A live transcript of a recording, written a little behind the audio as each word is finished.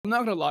not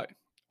gonna lie,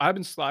 I've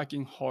been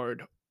slacking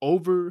hard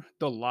over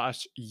the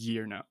last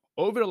year now.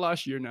 Over the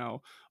last year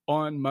now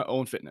on my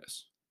own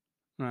fitness.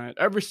 Right.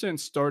 Ever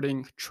since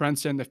starting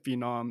Transcend the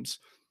Phenoms,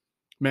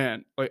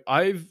 man, like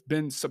I've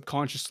been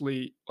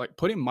subconsciously like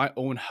putting my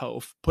own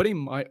health, putting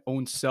my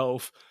own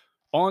self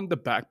on the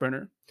back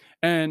burner.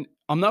 And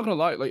I'm not gonna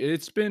lie, like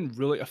it's been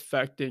really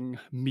affecting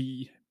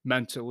me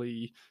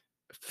mentally,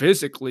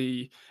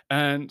 physically,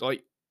 and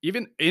like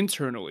even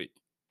internally.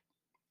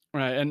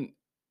 Right, and,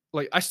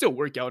 like, I still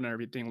work out and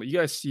everything, like, you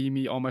guys see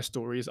me on my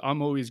stories,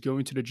 I'm always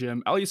going to the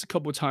gym at least a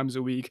couple times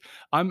a week.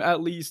 I'm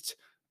at least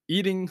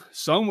eating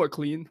somewhat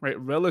clean, right,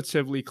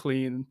 relatively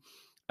clean,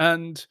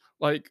 and,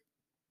 like,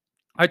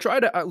 I try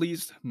to at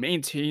least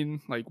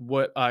maintain, like,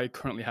 what I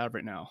currently have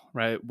right now,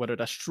 right? Whether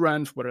that's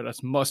strength, whether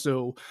that's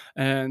muscle,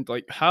 and,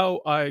 like,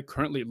 how I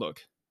currently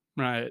look,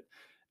 right?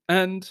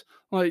 And,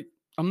 like,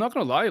 I'm not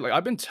gonna lie, like,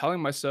 I've been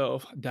telling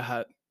myself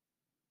that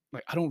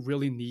like, I don't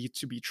really need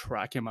to be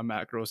tracking my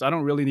macros. I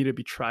don't really need to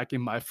be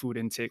tracking my food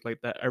intake like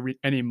that every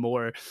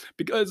anymore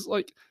because,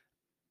 like,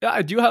 yeah,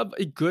 I do have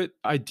a good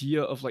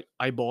idea of, like,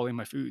 eyeballing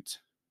my foods,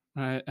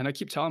 right? And I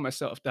keep telling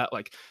myself that,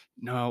 like,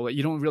 "No, like,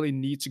 you don't really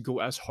need to go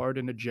as hard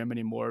in the gym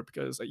anymore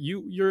because, like,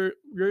 you're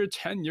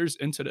 10 years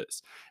into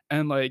this,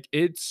 and, like,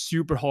 it's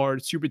super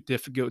hard, super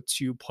difficult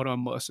to put on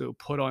muscle,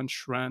 put on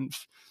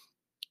strength,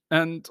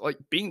 and, like,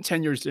 being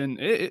 10 years in,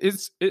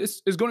 it's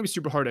gonna be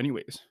super hard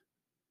anyways."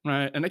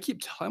 Right, and I keep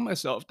telling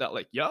myself that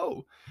like,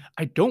 "Yo,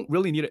 I don't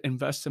really need to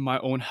invest in my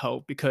own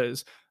health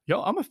because,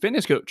 yo, I'm a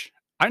fitness coach.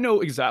 I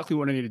know exactly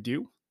what I need to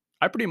do.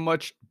 I pretty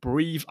much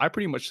breathe, I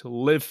pretty much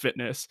live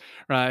fitness,"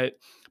 right?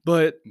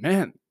 But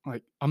man,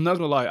 like, I'm not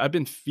gonna lie, I've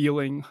been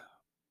feeling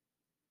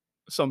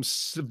some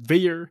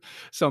severe,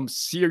 some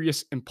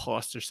serious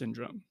imposter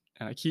syndrome.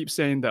 And I keep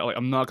saying that, like,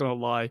 I'm not gonna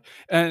lie.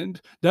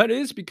 And that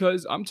is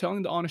because I'm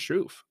telling the honest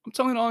truth. I'm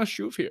telling the honest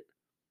truth here.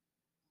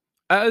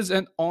 As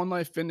an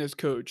online fitness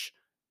coach,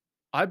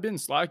 I've been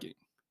slacking.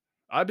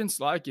 I've been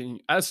slacking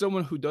as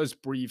someone who does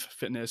breathe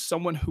fitness,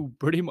 someone who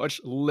pretty much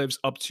lives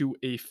up to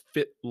a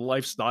fit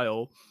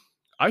lifestyle.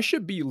 I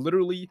should be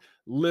literally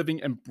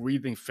living and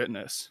breathing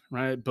fitness,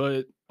 right?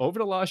 But over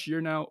the last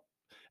year now,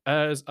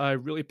 as I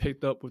really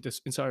picked up with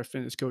this entire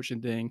fitness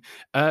coaching thing,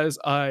 as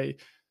I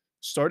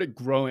started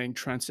growing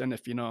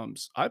transcendent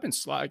phenoms, I've been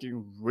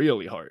slacking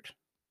really hard.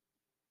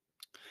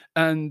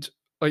 And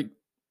like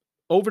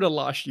over the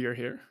last year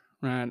here,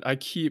 right, I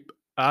keep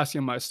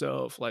asking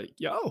myself, like,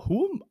 yo,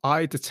 who am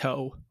I to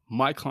tell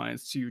my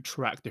clients to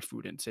track their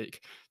food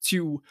intake,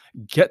 to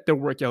get their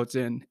workouts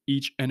in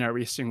each and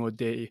every single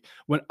day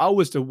when I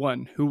was the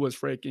one who was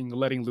freaking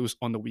letting loose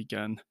on the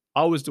weekend?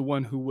 I was the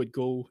one who would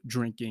go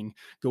drinking,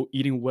 go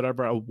eating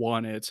whatever I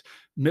wanted,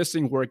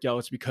 missing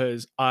workouts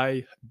because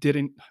I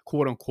didn't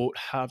quote unquote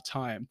have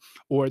time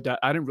or that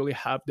I didn't really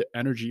have the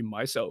energy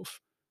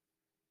myself.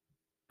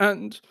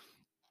 And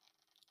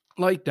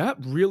like that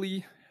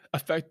really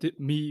affected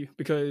me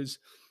because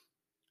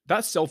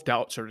that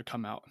self-doubt started to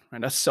come out,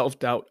 right? That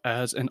self-doubt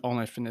as an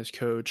online fitness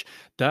coach,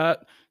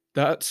 that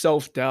that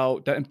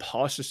self-doubt, that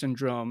imposter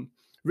syndrome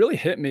really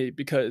hit me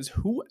because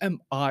who am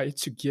I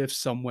to give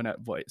someone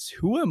advice?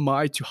 Who am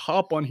I to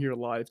hop on here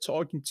live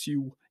talking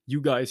to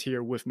you guys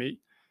here with me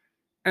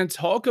and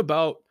talk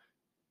about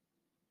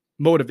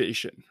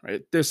motivation,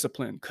 right?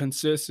 Discipline,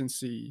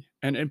 consistency,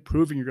 and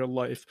improving your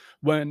life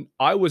when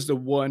I was the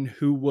one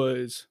who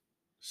was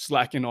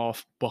slacking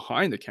off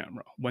behind the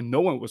camera when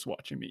no one was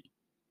watching me,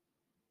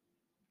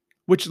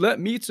 which led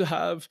me to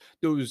have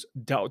those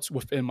doubts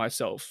within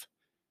myself,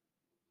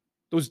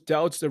 those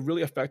doubts that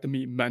really affected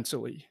me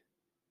mentally,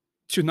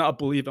 to not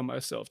believe in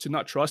myself, to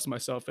not trust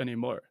myself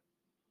anymore.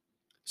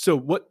 So,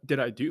 what did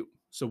I do?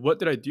 So, what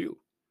did I do?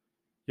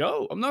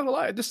 Yo, I'm not gonna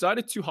lie, I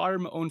decided to hire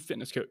my own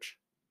fitness coach.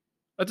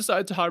 I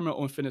decided to hire my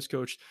own fitness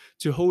coach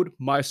to hold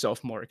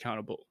myself more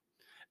accountable.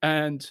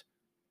 And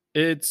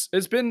it's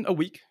been a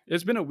week.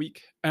 It's been a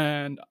week,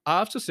 and I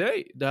have to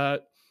say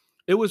that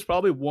it was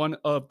probably one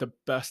of the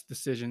best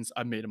decisions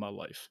I made in my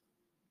life.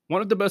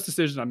 One of the best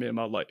decisions I made in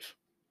my life.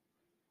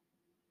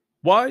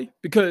 Why?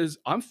 Because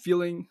I'm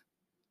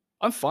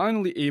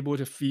finally able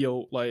to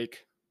feel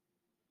like,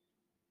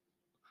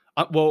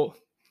 well,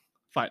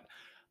 fine.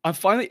 I'm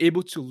finally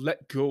able to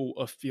let go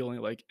of feeling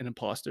like an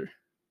imposter,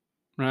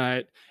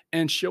 right?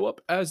 And show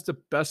up as the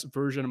best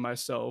version of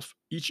myself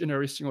each and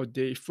every single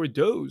day for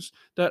those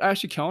that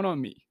actually count on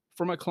me,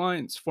 for my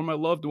clients, for my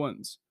loved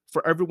ones,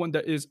 for everyone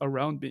that is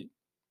around me.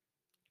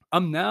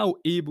 I'm now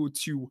able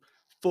to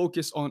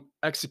focus on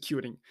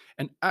executing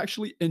and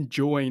actually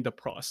enjoying the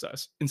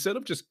process instead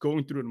of just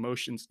going through the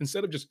motions,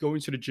 instead of just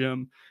going to the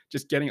gym,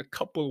 just getting a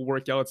couple of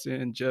workouts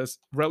in, just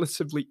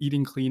relatively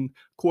eating clean,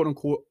 quote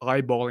unquote,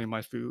 eyeballing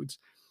my foods.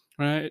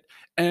 Right.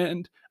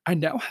 And I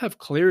now have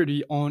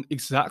clarity on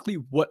exactly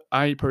what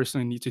I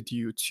personally need to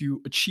do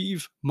to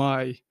achieve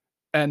my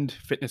end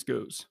fitness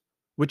goals,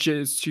 which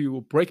is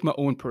to break my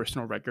own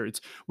personal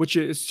records, which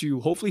is to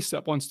hopefully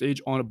step on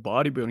stage on a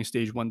bodybuilding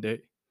stage one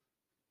day.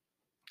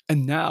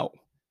 And now,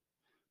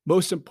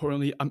 Most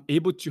importantly, I'm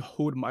able to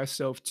hold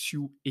myself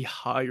to a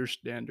higher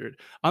standard.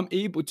 I'm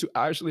able to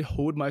actually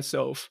hold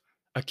myself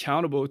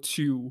accountable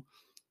to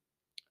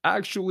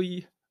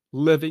actually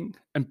living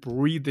and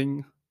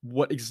breathing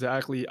what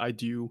exactly I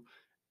do,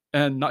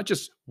 and not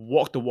just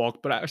walk the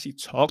walk, but I actually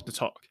talk the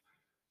talk.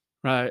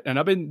 Right. And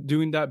I've been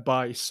doing that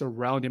by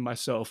surrounding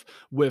myself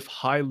with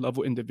high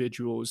level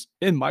individuals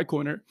in my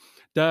corner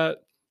that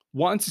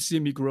want to see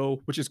me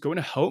grow, which is going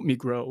to help me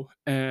grow.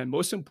 And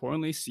most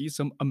importantly, see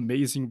some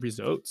amazing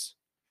results.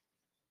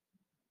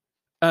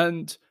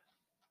 And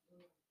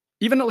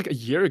even like a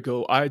year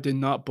ago, I did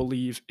not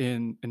believe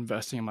in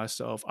investing in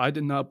myself. I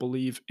did not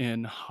believe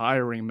in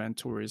hiring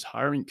mentors,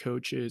 hiring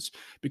coaches,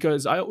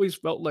 because I always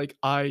felt like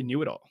I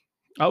knew it all.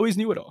 I always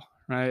knew it all,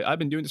 right? I've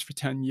been doing this for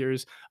 10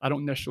 years. I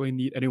don't necessarily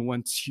need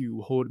anyone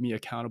to hold me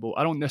accountable.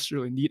 I don't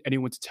necessarily need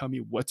anyone to tell me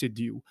what to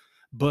do.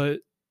 But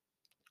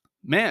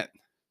man,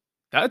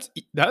 that's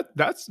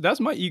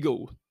my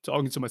ego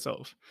talking to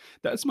myself.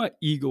 That's my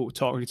ego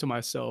talking to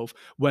myself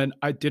when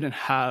I didn't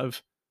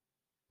have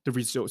the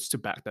results to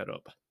back that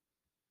up.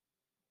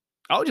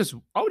 I was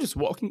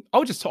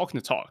just talking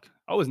the talk.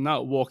 I was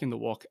not walking the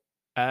walk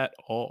at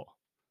all.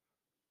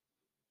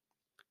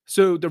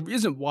 So the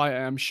reason why I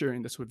am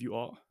sharing this with you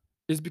all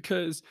is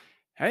because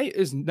hey,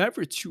 it's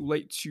never too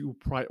late to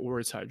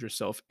prioritize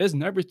yourself. It's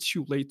never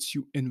too late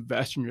to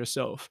invest in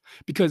yourself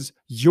because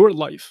your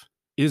life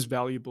is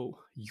valuable.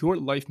 Your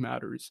life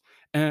matters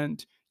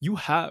and you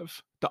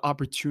have the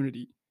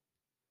opportunity.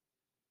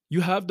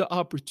 You have the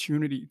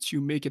opportunity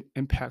to make an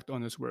impact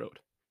on this world.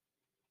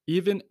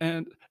 Even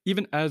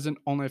as an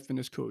online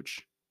fitness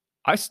coach,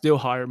 I still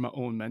hire my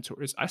own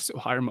mentors. I still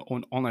hire my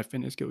own online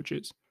fitness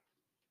coaches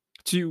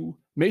to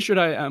make sure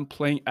that I am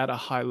playing at a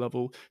high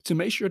level, to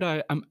make sure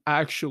that I'm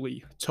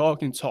actually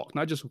talking talk,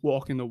 not just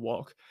walking the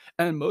walk.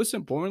 And most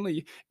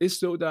importantly, is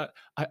so that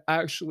I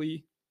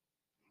actually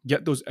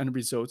get those end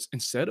results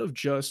instead of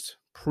just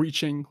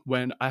preaching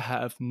when I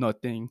have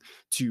nothing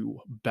to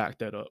back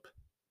that up.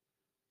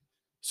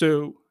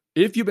 So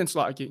if you've been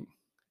slacking,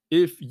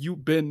 if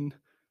you've been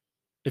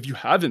if you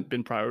haven't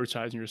been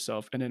prioritizing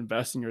yourself and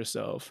investing in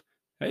yourself,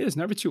 hey, it's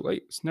never too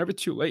late. It's never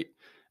too late.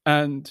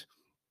 And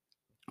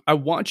I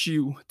want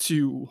you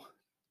to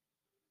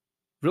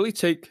really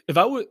take if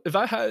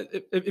I had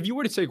if you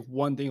were to take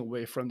one thing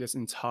away from this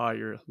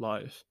entire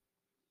life,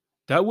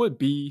 that would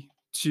be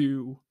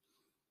to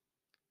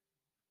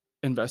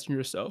invest in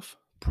yourself,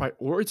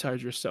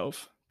 prioritize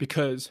yourself,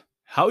 because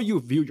how you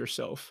view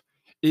yourself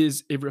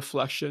is a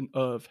reflection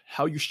of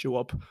how you show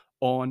up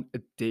on a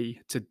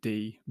day to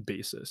day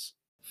basis.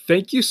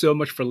 Thank you so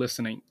much for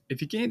listening. If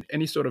you gained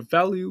any sort of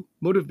value,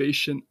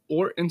 motivation,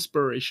 or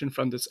inspiration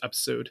from this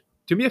episode,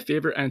 do me a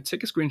favor and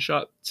take a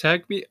screenshot,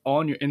 tag me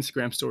on your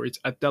Instagram stories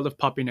at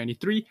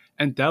deadliftpoppy93,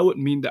 and that would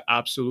mean the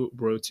absolute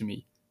world to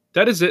me.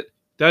 That is it.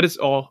 That is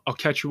all. I'll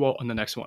catch you all on the next one.